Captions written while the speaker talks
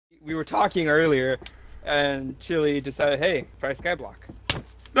we were talking earlier, and Chili decided, hey, try Skyblock.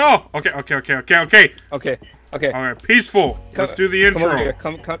 No. Okay. Okay. All right. Peaceful. Let's do the intro. Come over here.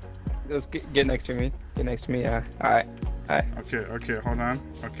 Come. Let's get next to me. Get next to me. Yeah. All right. Okay. Hold on.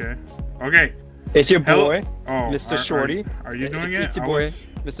 Okay. It's your boy, Oh, Mr. Shorty. Are you doing it? It's your boy,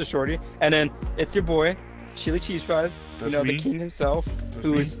 Mr. Shorty. And then it's your boy, Chilicheesefrys. That's the me. king himself, That's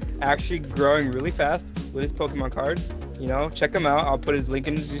who's actually growing really fast with his Pokemon cards. Check him out. I'll put his link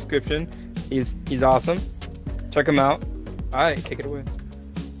in the description. He's awesome. Check him out. All right, take it away.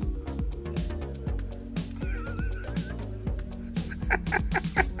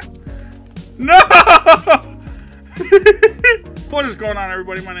 No! What is going on,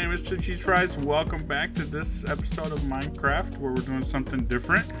 everybody? My name is Chilicheesefrys. Welcome back to this episode of Minecraft, where we're doing something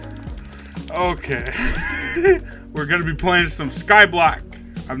different. Okay. We're going to be playing some Skyblock.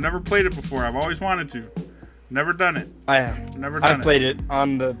 I've never played it before. I've always wanted to. Never done it. I have. Never done it. I played it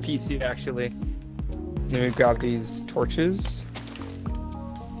on the PC, actually. Let me grab these torches.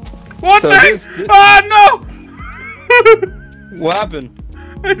 What the heck? Oh, no! What happened?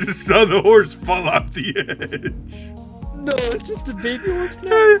 I just saw the horse fall off the edge. No, it's just a baby horse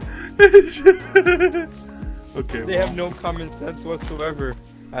now. Okay. They have no common sense whatsoever.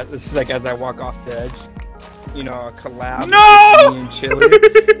 This is like as I walk off the edge. A collab. No! With me and Chili.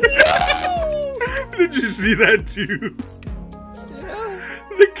 No! Did you see that too? Yeah.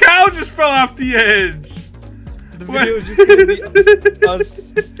 The cow just fell off the edge. The video is just gonna be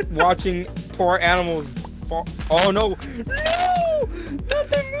us watching poor animals fall. Oh no! No! Not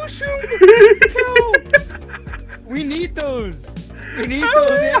the mushroom! Cow! We need those! We need those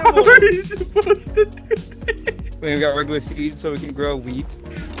animals! How are you supposed to do that? We got regular seeds so we can grow wheat.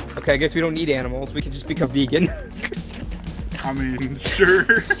 Okay, I guess we don't need animals. We can just become vegan. I mean, sure.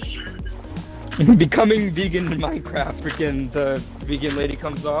 Becoming vegan in Minecraft. Freaking the vegan lady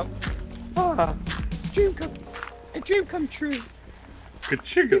comes up. Ah, a dream come true.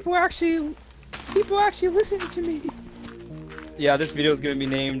 Ka-chigga. People actually listen to me. Yeah, this video is gonna be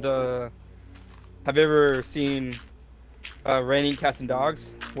named. Have you ever seen Raining Cats and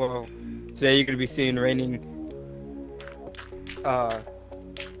Dogs? Well, today you're gonna be seeing raining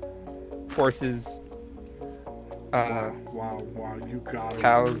horses. Wow, you got it.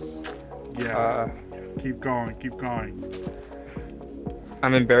 Cows. Yeah. Keep going.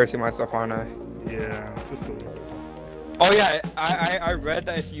 I'm embarrassing myself, aren't I? Yeah, just a little bit. Oh yeah, I read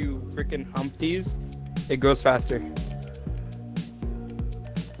that if you freaking hump these, it grows faster.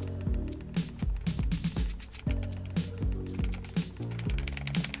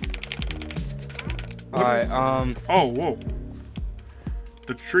 Alright, Oh, whoa.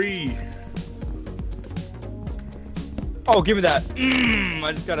 The tree. Oh, give me that.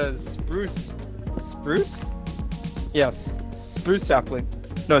 I just got a spruce. Spruce? Yes, spruce sapling.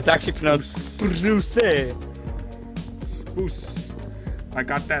 No, it's actually pronounced spruce. Spruce. I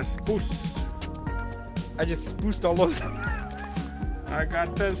got that spruce. I just spruced all over. I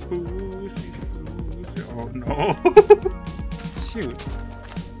got that spruce. Oh no. Shoot.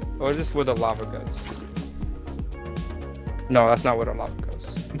 Or is this where the lava goes? No, that's not where the lava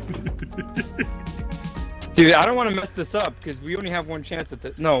goes. Dude, I don't want to mess this up because we only have one chance at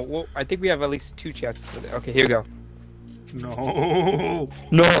this. No, well, I think we have at least two chances for this. Okay, here we go. No.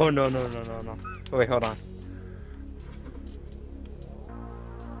 No. Oh, wait, hold on.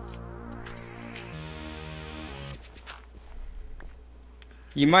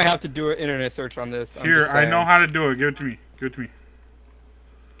 You might have to do an internet search on this. Here, I know how to do it. Give it to me.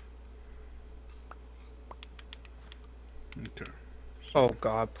 Okay. Oh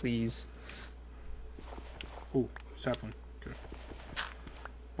God, please. Oh, sapling. Okay.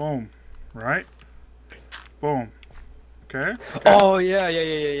 Boom. Right? Boom. Okay. Oh yeah.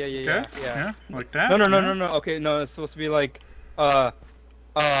 Okay. Yeah. Like that? No. Okay, no, it's supposed to be like, no.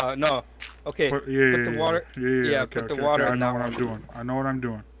 Okay. Put the water. Yeah. Put the water. I know what I'm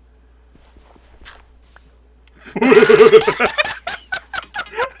doing.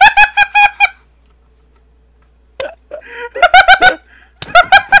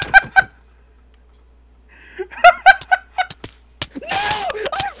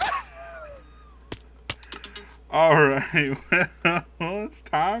 Alright, well, it's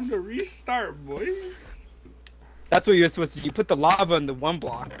time to restart, boys. That's what you're supposed to do. You put the lava in the one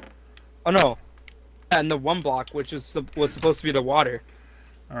block. Oh no. And the one block, which was supposed to be the water.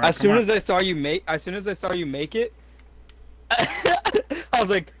 Right, as soon as I saw you make it, I was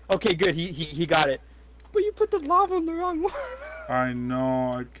like, okay, good, he got it. But you put the lava in the wrong one. I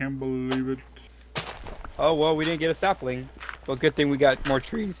know, I can't believe it. Oh well, we didn't get a sapling. Well, good thing we got more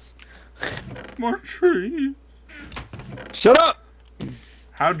trees. More trees. Shut up!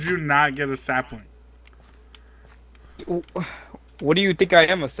 How'd you not get a sapling? What do you think I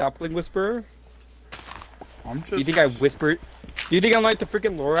am, a sapling whisperer? I'm just... You think I whisper? Do you think I'm like the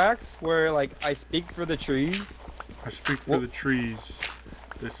freaking Lorax, where like I speak for the trees? I speak for the trees.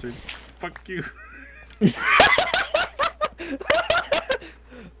 They say, fuck you.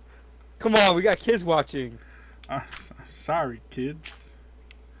 Come on, we got kids watching. Sorry, kids.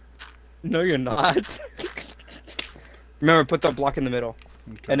 No, you're not. Remember, put the block in the middle.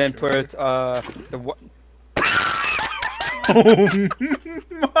 Okay, And then okay. put the Oh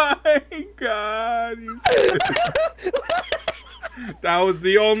my god. That was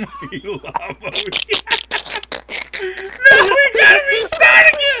the only lava we had. Now we gotta restart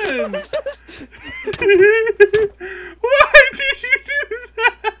again! Why did you do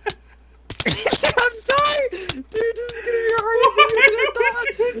that? I'm sorry! Dude, this is gonna be harder than Why would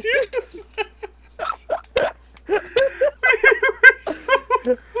you do that?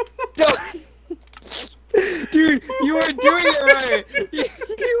 Dude, you weren't doing it right!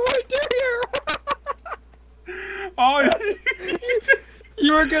 You weren't doing it right! Oh,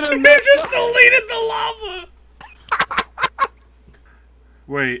 You were gonna you just deleted the lava!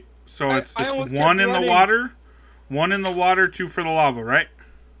 Wait, so it's one in the water, one in the water, two for the lava, right?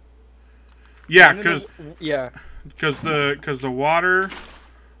 Yeah, because the water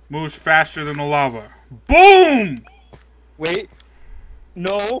moves faster than the lava. Boom! Wait,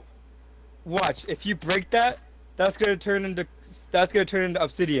 no. Watch. If you break that, that's gonna turn into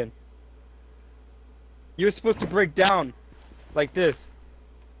obsidian. You were supposed to break down, like this.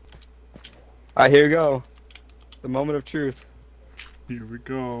 Alright, here we go. The moment of truth. Here we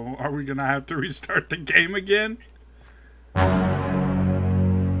go. Are we gonna have to restart the game again?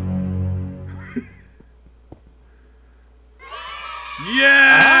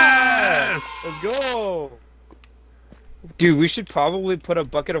 Yes! Ah, let's go! Dude, we should probably put a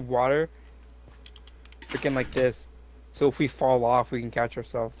bucket of water freaking like this. So if we fall off, we can catch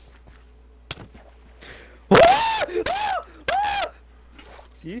ourselves.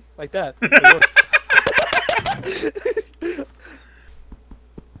 See? Like that.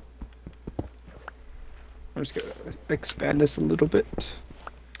 I'm just gonna expand this a little bit.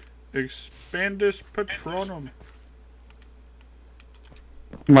 Expandus Patronum.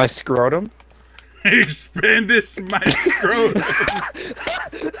 My scrotum? Expandus my scrotum.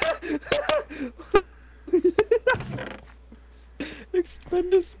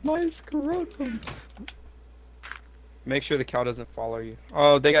 Expandus my scrotum. Make sure the cow doesn't follow you.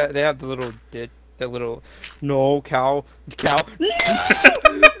 Oh, they have the little no cow. No!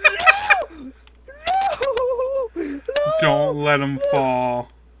 Don't let him fall.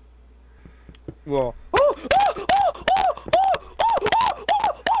 Well.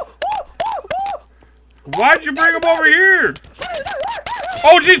 Why'd you bring him over here?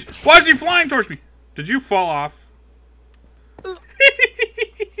 Oh jeez! Why is he flying towards me? Did you fall off?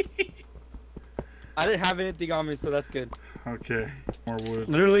 I didn't have anything on me, so that's good. Okay, more wood.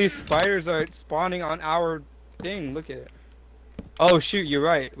 Literally, spiders are spawning on our thing. Look at it. Oh shoot, you're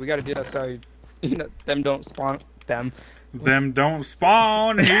right. We gotta do that. Sorry, you know, them don't spawn. Them don't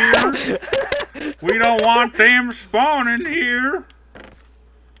spawn here. We don't want them spawning here.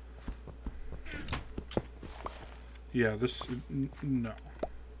 Yeah, this no.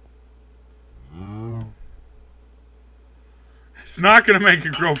 It's not gonna make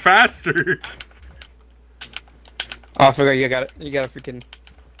it grow faster. Oh, I forgot you got it. You gotta freaking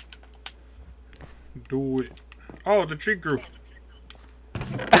do it. Oh, the tree grew.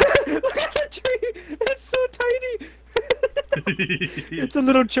 Look at the tree. It's so tiny. It's a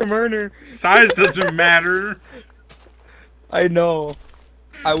little chimurner. Size doesn't matter. I know.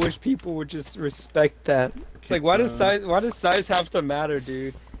 I wish people would just respect that. It's like, why does size have to matter,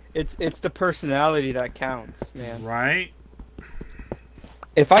 dude? It's the personality that counts, man. Right?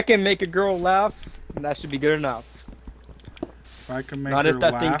 If I can make a girl laugh, that should be good enough. If I can make Not her if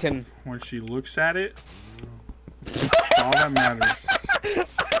that laugh thing can... when she looks at it, that's all that matters.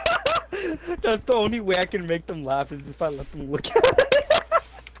 That's the only way I can make them laugh, is if I let them look at it.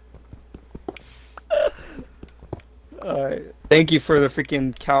 Alright. Thank you for the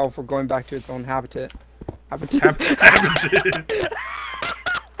freaking cow for going back to its own habitat. Habitat.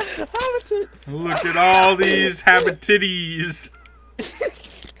 Look at all these habitities.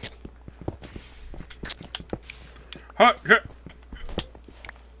 Huh, huh.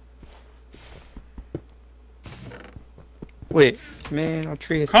 Wait, man, our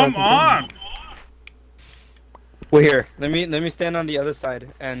tree has Come on! Well, here, let me stand on the other side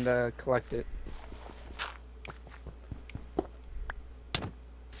and collect it.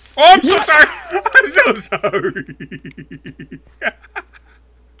 Oh, I'm so sorry! I'm so sorry!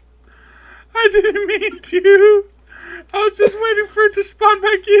 I didn't mean to. I was just waiting for it to spawn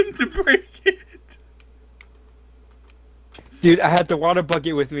back in to break it. Dude, I had the water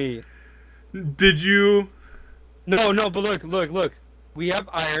bucket with me. Did you? No, but look. We have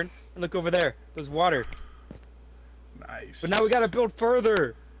iron. And look over there. There's water. Nice. But now we gotta build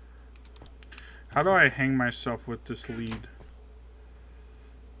further. How do I hang myself with this lead?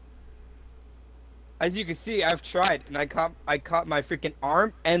 As you can see, I've tried, and I caught my freaking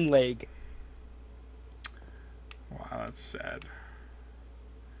arm and leg. Wow, that's sad.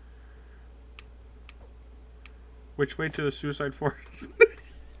 Which way to the suicide forest?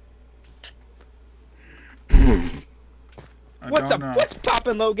 What's up? What's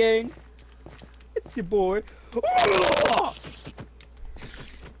poppin', low gang? It's your boy.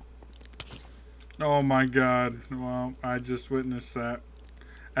 Oh my god. Well, I just witnessed that.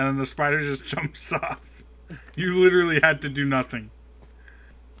 And then the spider just jumps off. You literally had to do nothing.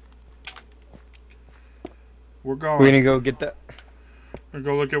 We're going. We're gonna go get that. We're gonna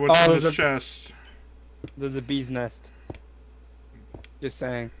go look at what's in this chest. There's a bee's nest. Just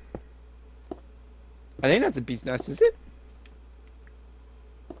saying. I think that's a bee's nest, is it?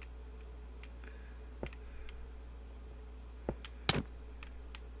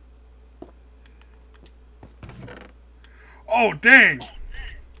 Oh, dang!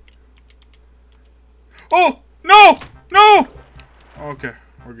 Oh! No! No! Okay,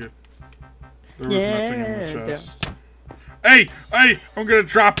 we're good. There was nothing in the chest. Hey! Hey! I'm gonna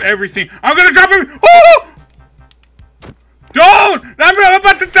drop everything! I'm gonna drop everything! Oh! Don't! I'm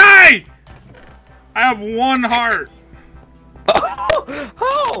about to die! I have 1 heart.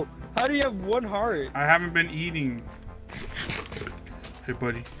 How? How do you have 1 heart? I haven't been eating. Hey,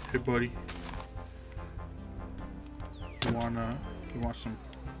 buddy. Hey, buddy. You want some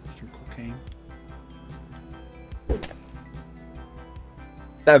cocaine?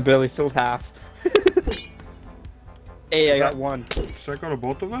 That barely filled half. Hey, I got 1. Does that go to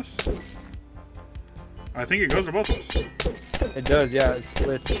both of us? I think it goes to both of us. It does, yeah, it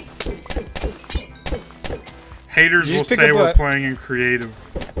splits. Haters will say we're playing in creative.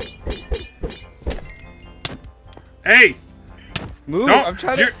 Hey! Move! Don't, I'm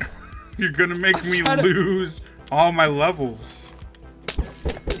trying to... You're gonna make me lose all my levels.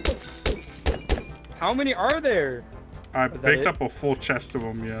 How many are there? I picked up a full chest of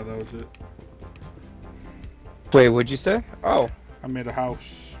them. Yeah, that was it. Wait, what'd you say? Oh. I made a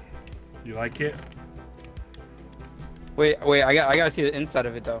house. You like it? Wait, I gotta see the inside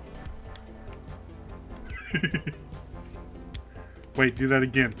of it though. Wait, do that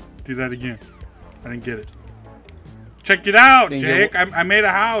again. Do that again. I didn't get it. Check it out, Jake. I made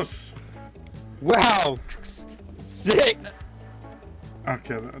a house. Wow. Sick.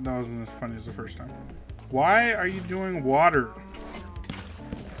 Okay, that wasn't as funny as the first time. Why are you doing water?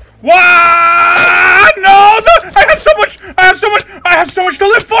 What? No! I have so much! I have so much to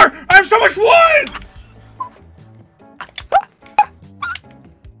live for! I have so much wood!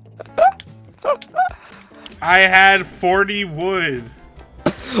 I had 40 wood.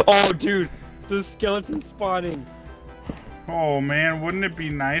 Oh, dude. The skeleton's spawning. Oh, man. Wouldn't it be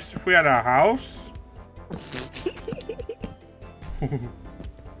nice if we had a house?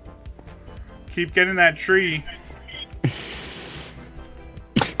 Keep getting that tree.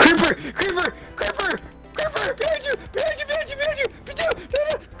 Creeper! Creeper! Creeper! Creeper! Behind you! Behind you! Behind you! Behind you!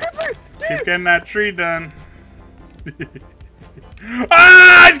 Creeper! Dude. Keep getting that tree done.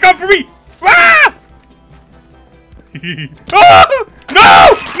 Ah! He's coming for me! Ah! Oh! No!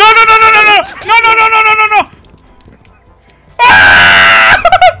 No! No! No! No! No! No! No! No! No! No! No! No! Ah!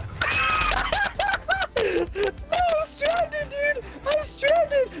 I'm stranded, dude! I'm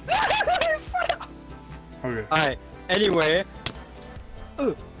stranded! Okay. Alright, anyway.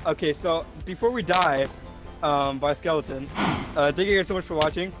 Okay, so before we die by skeleton, thank you guys so much for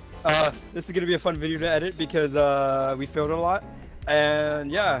watching. This is going to be a fun video to edit because we failed a lot.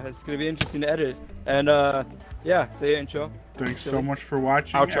 And yeah, it's going to be interesting to edit. And yeah, say your intro. Thanks so much for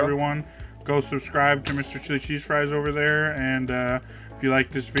watching, everyone. Go subscribe to Mr. Chilicheesefrys over there. And if you like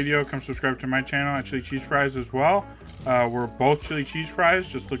this video, come subscribe to my channel at Chilicheesefrys as well. We're both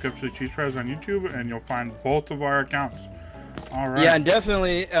Chilicheesefrys. Just look up Chilicheesefrys on YouTube and you'll find both of our accounts. All right. Yeah, and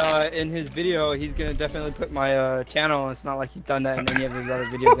definitely in his video, he's going to definitely put my channel. It's not like he's done that in any of his other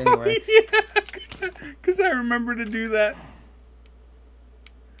videos anyway. Yeah, because I remember to do that.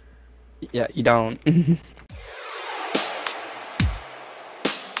 Yeah, you don't.